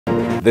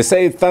They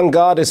say, thank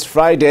God it's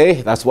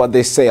Friday. That's what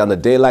they say on a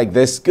day like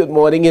this. Good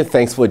morning and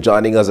thanks for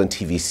joining us on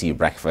TVC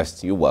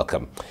Breakfast. You're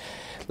welcome.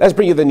 Let's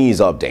bring you the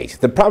news update.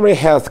 The Primary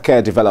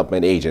Healthcare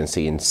Development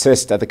Agency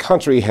insists that the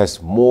country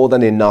has more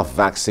than enough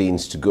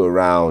vaccines to go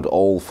around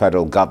all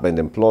federal government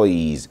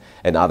employees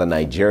and other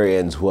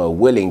Nigerians who are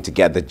willing to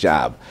get the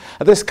jab.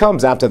 This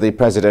comes after the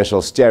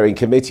Presidential Steering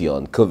Committee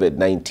on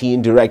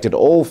Covid-19 directed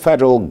all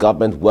federal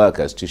government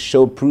workers to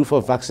show proof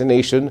of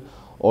vaccination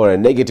or a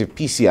negative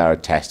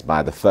PCR test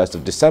by the 1st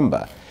of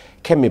December.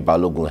 Kemi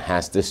Balogun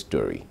has this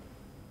story.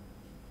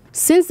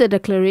 Since the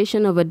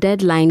declaration of a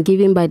deadline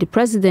given by the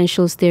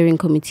Presidential Steering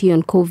Committee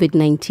on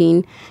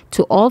Covid-19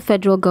 to all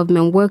federal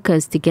government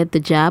workers to get the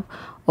jab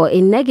or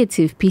a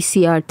negative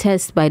PCR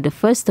test by the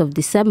 1st of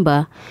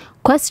December,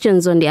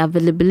 questions on the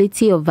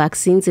availability of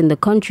vaccines in the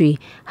country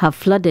have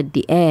flooded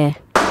the air.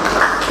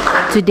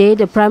 Today,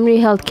 the Primary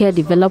Healthcare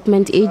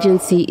Development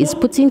Agency is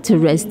putting to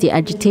rest the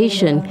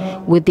agitation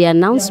with the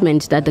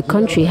announcement that the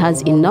country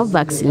has enough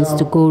vaccines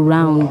to go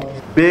round.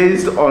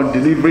 Based on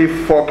delivery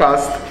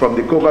forecast from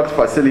the COVAX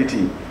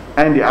facility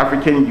and the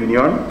African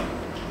Union,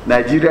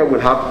 Nigeria will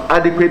have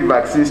adequate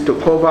vaccines to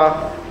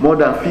cover more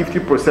than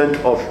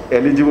 50% of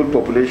eligible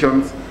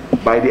populations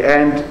by the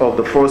end of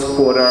the first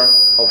quarter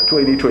of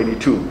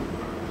 2022.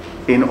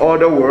 In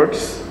other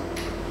words,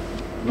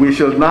 we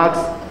should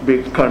not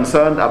be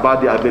concerned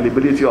about the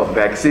availability of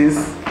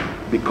vaccines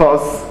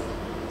because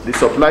the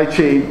supply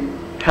chain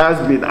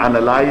has been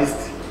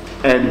analyzed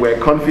and we're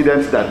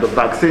confident that the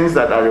vaccines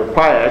that are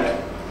required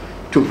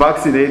to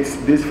vaccinate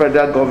these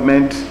federal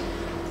government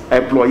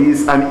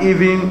employees and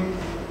even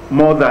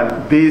more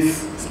than these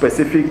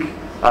specific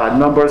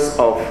numbers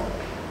of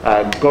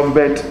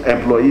government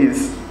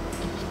employees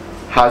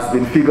has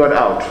been figured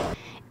out.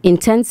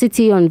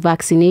 Intensity on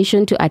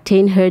vaccination to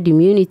attain herd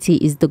immunity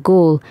is the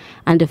goal,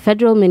 and the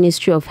Federal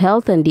Ministry of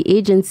Health and the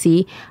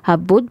agency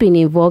have both been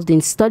involved in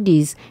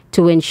studies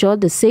to ensure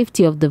the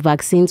safety of the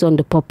vaccines on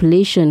the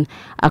population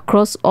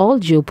across all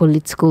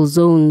geopolitical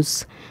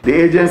zones. The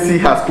agency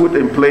has put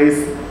in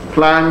place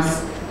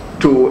plans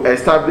to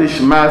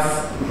establish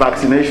mass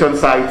vaccination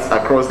sites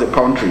across the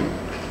country.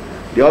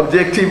 The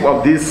objective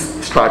of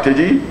this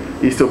strategy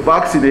is to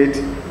vaccinate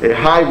a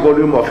high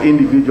volume of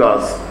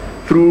individuals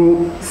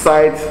through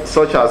sites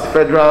such as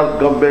federal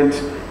government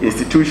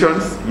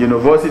institutions,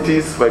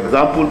 universities, for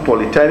example,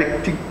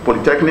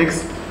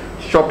 polytechnics,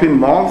 shopping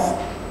malls,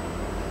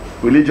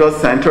 religious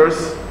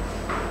centers,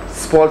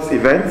 sports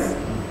events,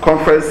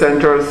 conference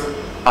centers,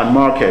 and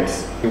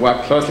markets. We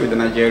work closely with the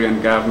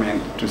Nigerian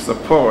government to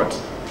support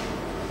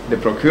the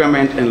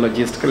procurement and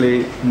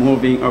logistically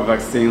moving of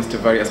vaccines to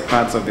various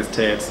parts of the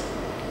states,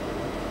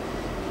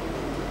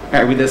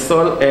 with the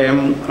sole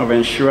aim of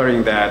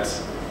ensuring that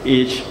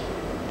each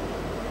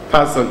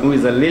person who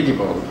is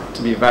eligible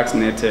to be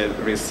vaccinated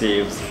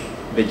receives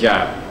the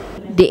jab.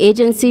 The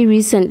agency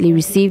recently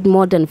received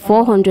more than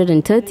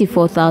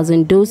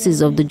 434,000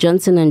 doses of the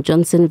Johnson &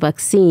 Johnson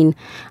vaccine,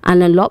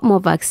 and a lot more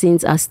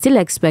vaccines are still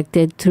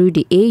expected through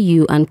the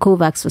AU and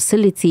COVAX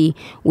facility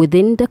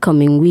within the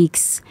coming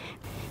weeks.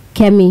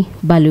 Kemi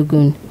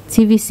Balogun,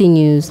 TVC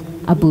News,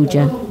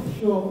 Abuja.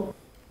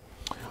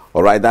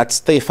 All right,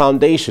 that's the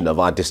foundation of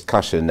our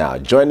discussion now.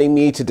 Joining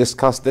me to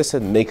discuss this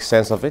and make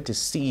sense of it is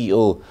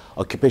CEO,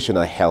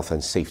 Occupational Health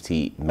and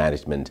Safety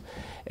Management,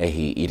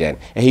 Ehi Iden.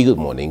 Ehi, good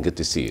morning. Good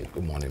to see you.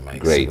 Good morning,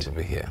 Mike. Great. Good to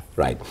be here.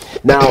 Right.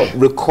 Now,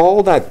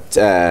 recall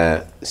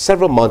that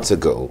several months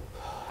ago,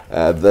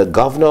 the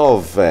governor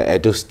of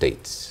Edo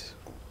State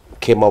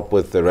came up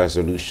with a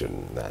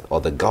resolution, or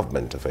the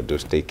government of Edo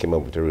State came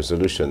up with a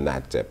resolution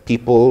that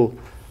people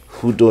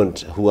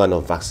who are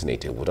not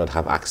vaccinated would not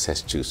have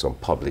access to some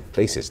public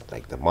places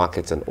like the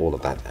markets and all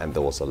of that, and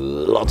there was a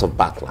lot of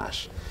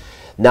backlash.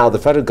 Now the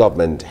federal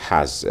government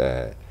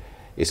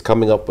is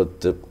coming up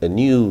with a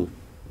new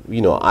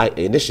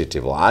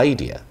initiative or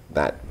idea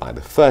that by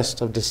the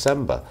 1st of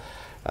December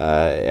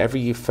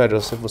every federal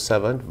civil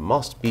servant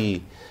must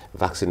be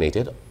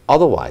vaccinated,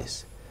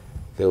 otherwise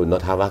they will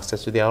not have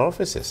access to their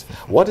offices.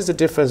 What is the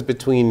difference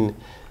between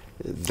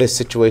this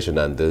situation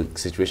and the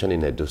situation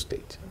in Edo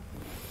State?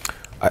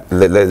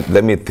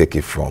 Let me take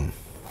it from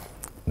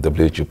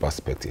WHO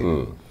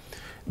perspective.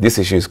 This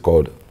issue is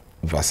called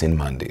vaccine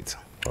mandate.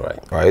 All right.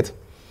 Right?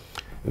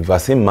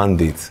 Vaccine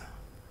mandate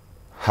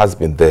has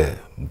been there,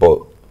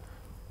 but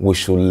we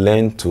should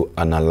learn to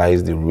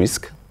analyze the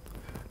risk,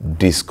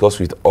 discuss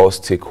with all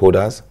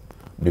stakeholders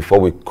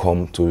before we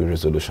come to a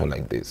resolution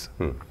like this.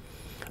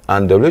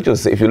 And the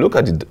WHO, if you look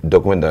at the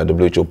document that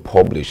WHO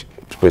published,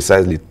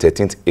 precisely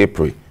 13th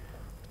April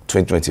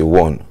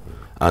 2021,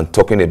 and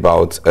talking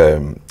about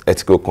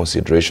ethical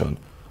consideration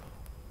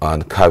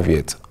and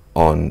caveat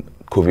on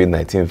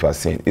COVID-19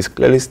 vaccine, is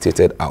clearly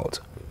stated out.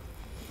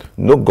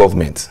 No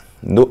government,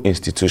 no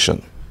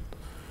institution,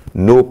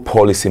 no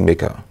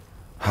policymaker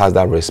has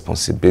that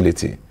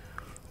responsibility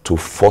to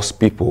force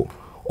people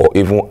or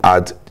even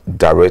add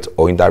direct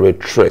or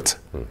indirect threat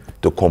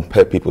to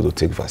compel people to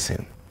take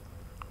vaccine.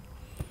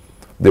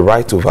 The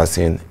right to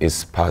vaccine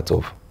is part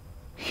of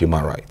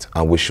human right,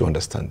 and we should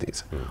understand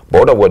this.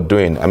 But what we're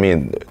doing, I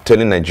mean,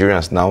 telling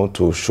Nigerians now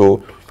to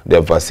show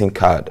their vaccine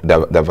card,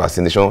 their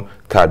vaccination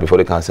card before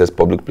they can access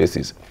public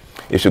places.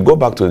 If you go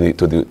back to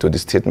the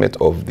statement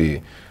of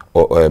the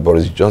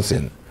Boris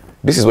Johnson,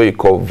 this is what you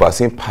call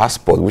vaccine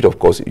passport, which of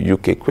course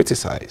UK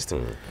criticized.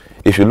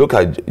 If you look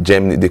at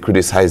Germany, they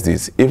criticized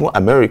this, even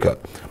America.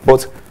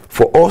 But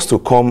for us to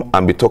come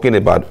and be talking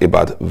about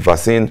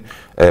vaccine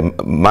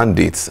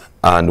mandates,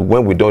 and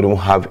when we don't even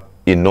have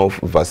enough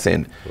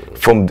vaccine,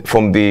 from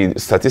the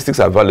statistics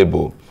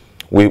available,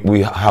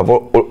 we have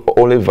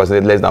only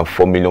vaccinated less than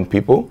 4 million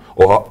people,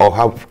 or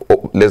have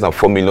less than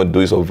 4 million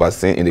doses of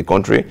vaccine in the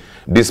country.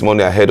 This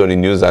morning I heard on the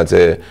news that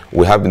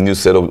we have a new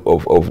set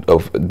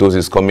of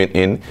doses coming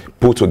in.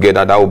 Put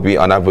together, that will be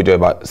an average of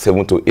about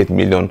 7 to 8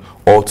 million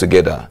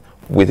altogether,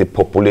 with a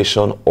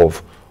population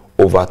of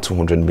over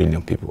 200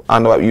 million people.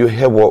 And you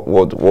hear what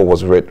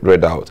was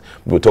read out.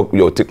 You're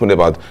talking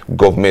about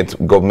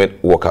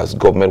government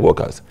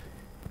workers.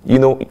 You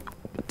know,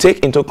 take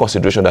into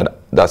consideration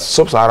that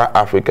sub-Saharan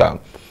Africa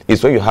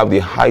is where you have the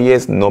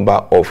highest number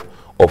of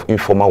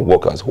informal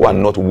workers who are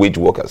not wage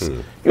workers.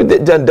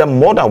 They're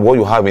more than what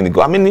you have in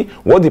the... I mean,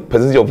 what the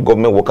percentage of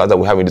government workers that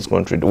we have in this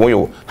country, when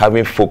you're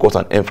having focus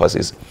and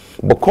emphasis.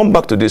 But come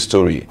back to this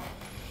story.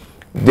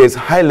 There's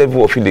high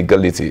level of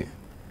illegality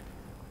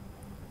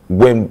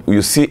when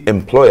you see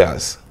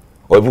employers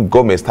or even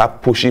government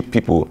start pushing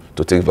people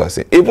to take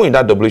vaccine. Even in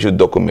that WHO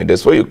document,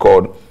 that's what you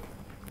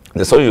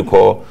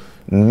call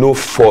no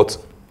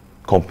fault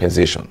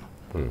compensation.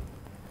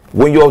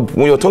 When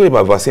you're talking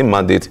about vaccine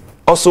mandate,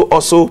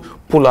 also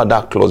pull out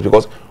that clause,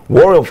 because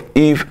what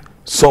if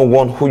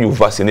someone who you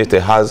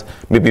vaccinated has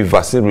maybe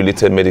vaccine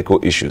related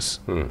medical issues?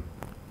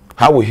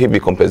 How will he be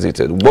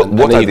compensated? You're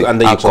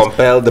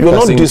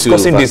not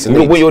discussing this.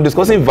 When you're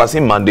discussing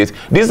vaccine mandate,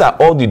 these are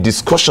all the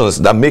discussions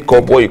that make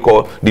up what you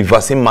call the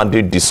vaccine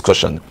mandate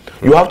discussion.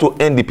 You have to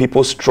earn the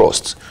people's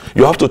trust.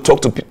 You have to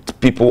talk to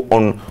people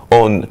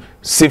on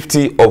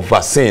safety of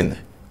vaccine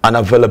and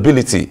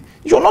availability.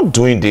 You're not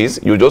doing this.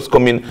 You just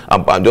come in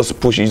and just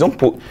push it. You don't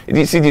put.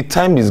 You see, the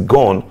time is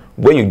gone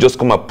when you just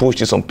come and push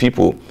this on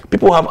people.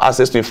 People have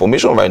access to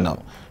information right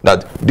now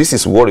that this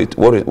is what it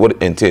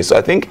entails. So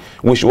I think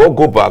we should all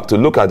go back to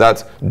look at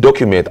that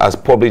document as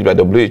published by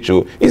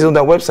WHO. It's on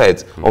their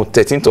website on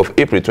 13th of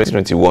April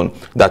 2021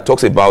 that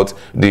talks about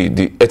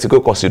the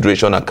ethical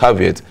consideration and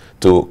caveat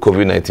to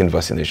COVID-19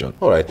 vaccination.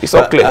 All right. It's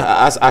all clear.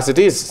 As it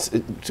is,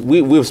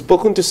 we've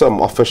spoken to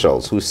some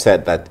officials who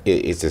said that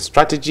it's a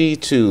strategy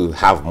to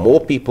have more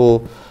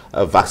people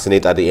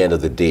vaccinate at the end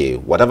of the day.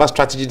 Whatever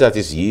strategy that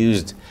is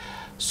used,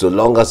 so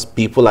long as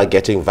people are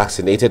getting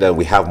vaccinated and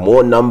we have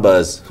more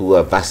numbers who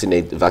are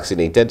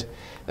vaccinated,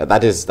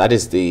 that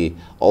is the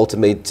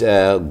ultimate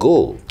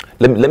goal.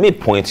 Let me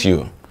point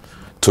you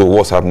to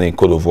what's happening in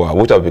Côte d'Ivoire,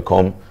 which have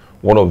become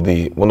one of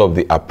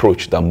the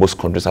approach that most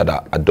countries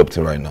are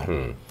adopting right now.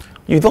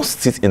 You don't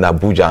sit in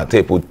Abuja and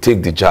tell people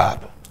take the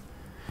jab.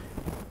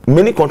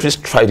 Many countries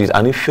tried it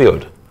and it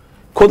failed.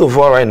 Côte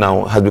d'Ivoire right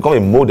now has become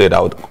a model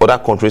that other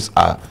countries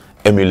are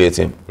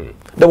emulating.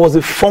 There was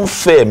a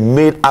fanfare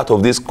made out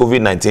of this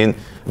COVID-19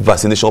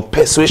 vaccination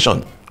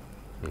persuasion.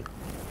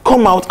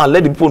 Come out and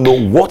let the people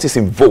know what is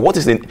involved, what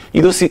is in.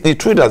 You don't see the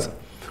truth that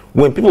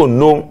when people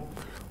know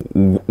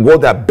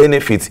what their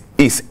benefit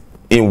is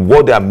in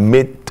what they are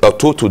made or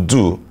told to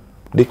do,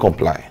 they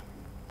comply.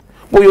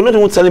 But you're not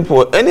even telling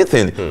people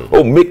anything.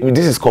 Oh,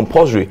 this is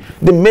compulsory.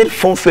 They made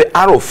fanfare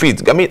out of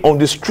it. I mean, on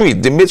the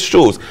street, they made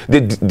shows. They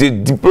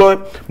deploy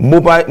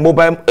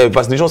mobile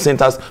vaccination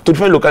centers to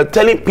different localities,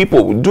 telling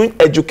people, doing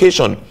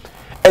education.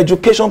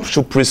 Education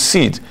should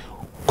precede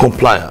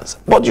compliance.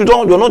 But you're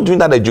not doing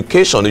that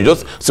education. You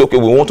just say, okay,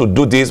 we want to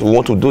do this, we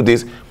want to do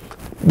this.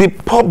 The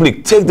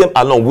public, take them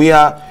along. We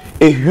are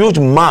a huge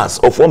mass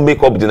of what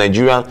make up the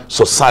Nigerian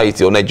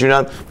society or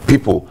Nigerian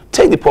people.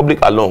 Take the public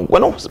along. We're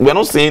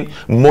not seeing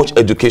much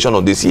education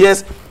on this.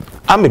 Yes,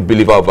 I'm a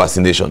believer of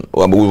vaccination.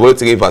 We've already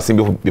taken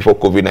vaccine before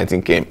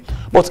COVID-19 came.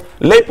 But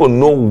let people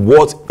know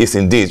what is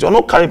in this. You're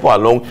not carrying people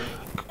along.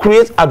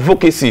 Create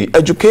advocacy,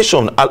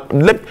 education,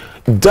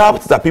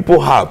 doubts that people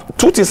have.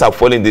 Two things are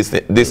following this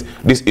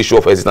issue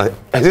of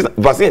hesitancy.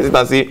 Vaccine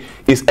hesitancy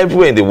is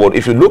everywhere in the world.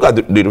 If you look at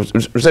the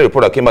recent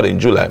report that came out in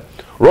July,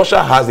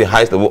 Russia has the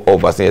highest level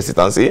of vaccine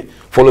hesitancy,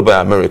 followed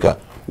by America.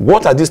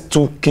 What are these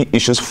two key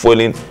issues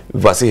foiling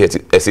vaccine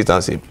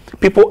hesitancy?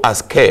 People are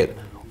scared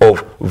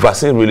of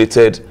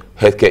vaccine-related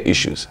healthcare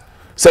issues.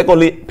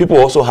 Secondly, people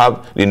also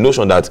have the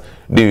notion that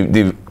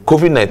the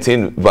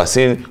COVID-19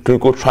 vaccine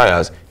clinical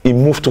trials, it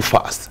moved too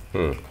fast.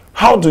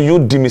 How do you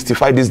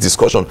demystify this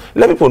discussion?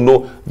 Let people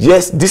know,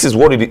 yes, this is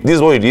what it is, this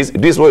is what it is,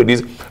 this is what it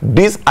is,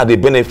 these are the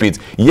benefits.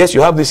 Yes,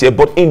 you have this here,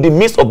 but in the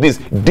midst of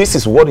this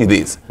is what it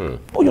is.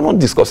 But you're not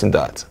discussing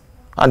that.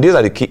 And these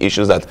are the key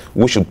issues that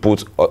we should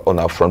put on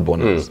our front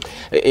burners.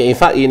 In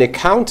fact, in a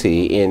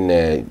county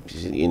in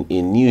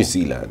New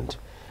Zealand,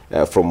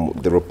 from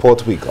the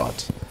report we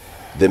got,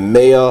 the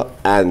mayor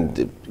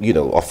and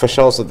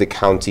officials of the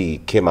county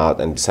came out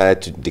and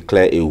decided to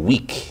declare a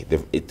week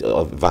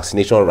of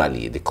vaccination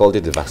rally. They called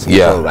it the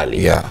vaccination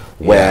rally,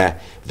 where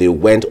they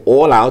went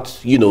all out,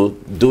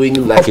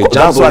 doing like a jamboree.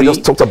 That's what I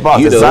just talked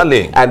about,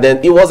 exactly. And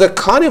then it was a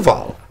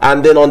carnival.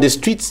 And then on the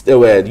streets, they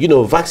were,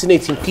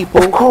 vaccinating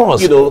people. Of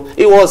course.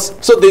 It was,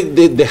 so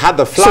they had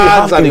the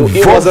flags, and it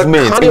was a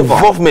carnival.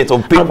 Involvement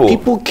of people. And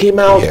people came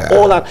out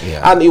all out.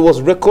 And it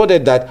was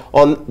recorded that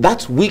on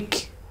that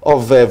week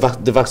of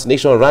the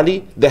vaccination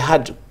rally, they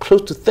had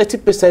close to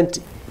 30%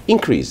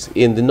 increase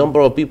in the number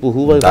of people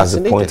who were vaccinated. That's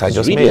the point I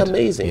just made. It's really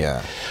amazing.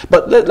 Yeah.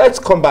 But let's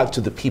come back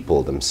to the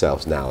people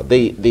themselves now.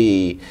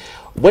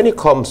 When it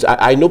comes,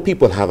 I know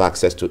people have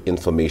access to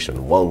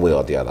information one way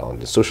or the other on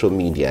the social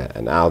media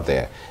and out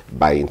there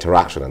by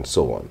interaction and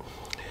so on.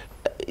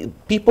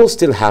 People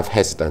still have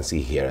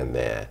hesitancy here and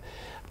there.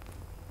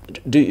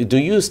 Do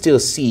you still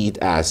see it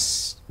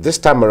as, this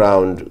time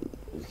around,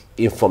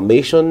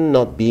 information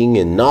not being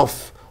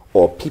enough,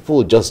 or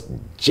people just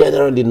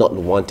generally not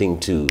wanting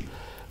to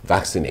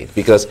vaccinate?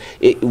 Because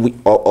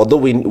although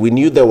we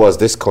knew there was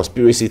this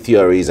conspiracy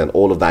theories and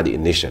all of that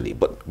initially,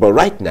 but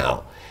right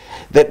now,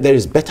 there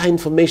is better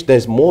information,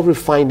 there's more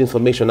refined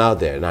information out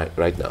there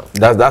right now.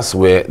 That's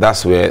where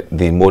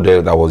the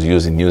model that was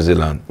used in New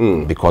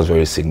Zealand becomes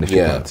very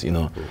significant.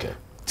 Okay.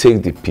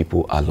 Take the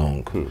people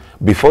along.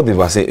 Before the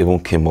vaccine even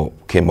came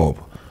up,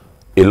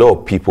 a lot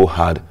of people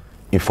had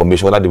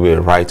information, whether they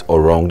were right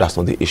or wrong. That's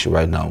not the issue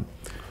right now.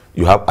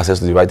 You have access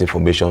to the right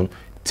information.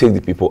 Take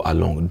the people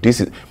along.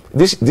 This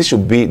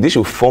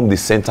should form the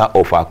center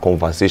of our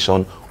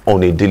conversation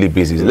on a daily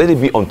basis. Let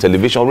it be on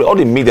television, all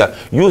the media.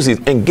 Use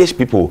it, engage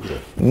people,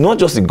 not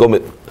just the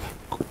government.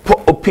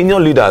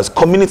 Opinion leaders,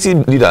 community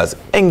leaders,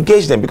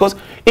 engage them, because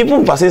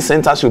even vaccine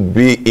centers should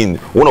be in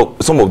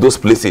some of those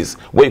places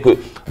where you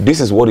could. This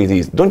is what it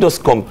is. Don't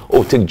just come,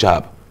 take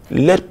jab.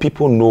 Let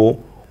people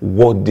know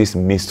what this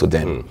means to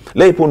them.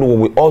 Let people know when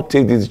we all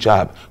take this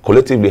jab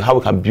collectively, how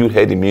we can build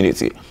herd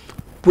immunity.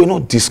 We're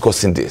not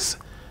discussing this.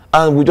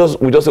 And we just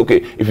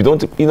okay, if you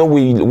don't,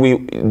 we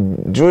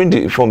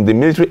from the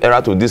military era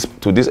to this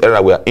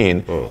era we are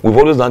in, we've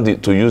always done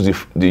to use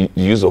the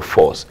use of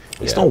force.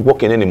 It's not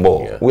working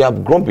anymore. We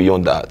have grown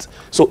beyond that.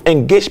 So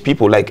engage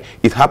people, like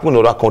it happened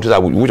in other countries,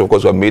 which of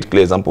course we have made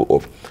clear example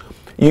of.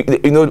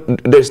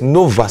 There's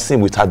no vaccine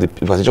without the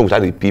vaccination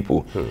without the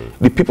people.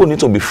 The people need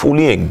to be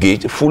fully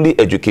engaged, fully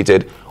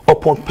educated.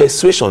 Upon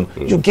persuasion,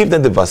 you give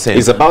them the vaccine.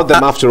 It's about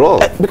them after all.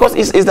 Because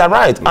is that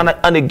right?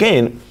 And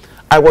again,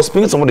 I was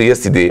speaking to somebody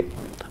yesterday,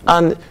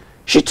 and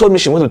she told me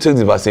she wants to take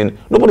the vaccine.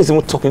 Nobody's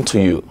even talking to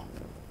you.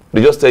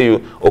 They just tell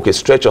you, okay,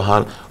 stretch your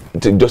hand,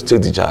 just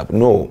take the jab.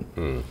 No.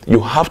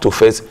 You have to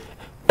first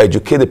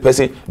educate the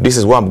person. This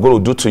is what I'm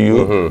going to do to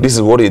you. This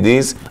is what it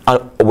is.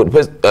 And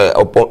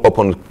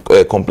upon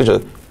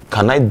completion,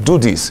 can I do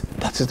this?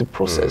 That is the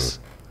process.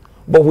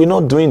 But we're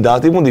not doing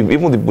that.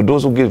 Even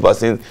those who give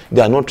vaccines,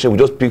 they are not trained.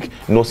 We just pick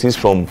nurses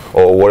from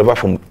or whatever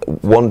from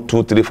 1,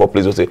 2, 3, 4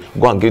 places. Say,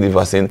 go and give the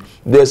vaccine.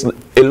 There's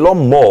a lot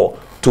more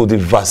to the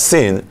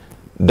vaccine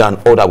than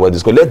other words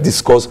discuss. Let's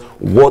discuss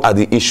what are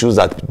the issues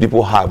that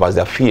people have as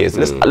their fears.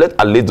 Let's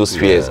allay those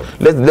fears.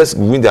 Let's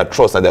win their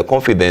trust and their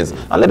confidence,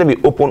 and let them be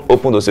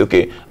open to say,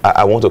 okay,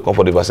 I want to come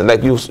for the vaccine.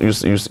 Like you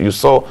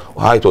saw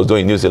how it was done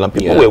in New Zealand.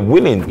 People were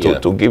willing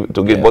to give.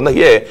 But now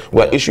here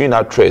we are issuing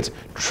our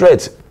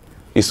threat.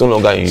 It's no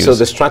longer in use. So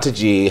the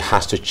strategy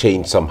has to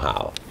change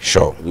somehow.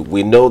 Sure.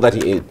 We know that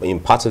in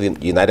parts of the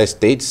United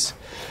States,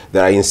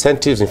 there are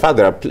incentives. In fact,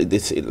 there are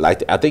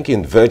like I think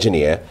in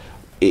Virginia,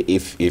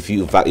 if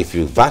you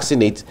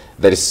vaccinate,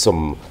 there is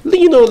some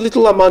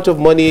little amount of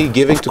money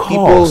given to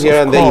people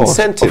here and there,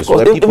 incentives.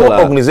 Even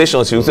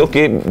organizations, you say,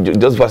 okay,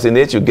 just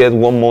vaccinate, you get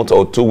 1 month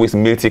or 2 weeks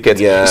meal ticket.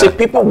 So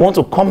people want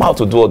to come out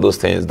to do all those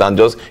things than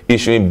just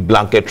issuing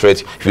blanket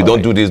threats. If you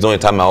don't do this, don't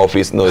enter my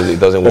office. No, it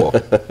doesn't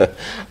work.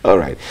 All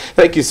right.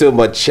 Thank you so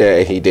much,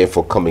 Ehi Iden,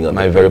 for coming on.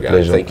 My very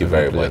pleasure. Thank you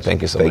very much.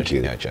 Thank you so much.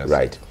 Thank you.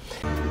 Right.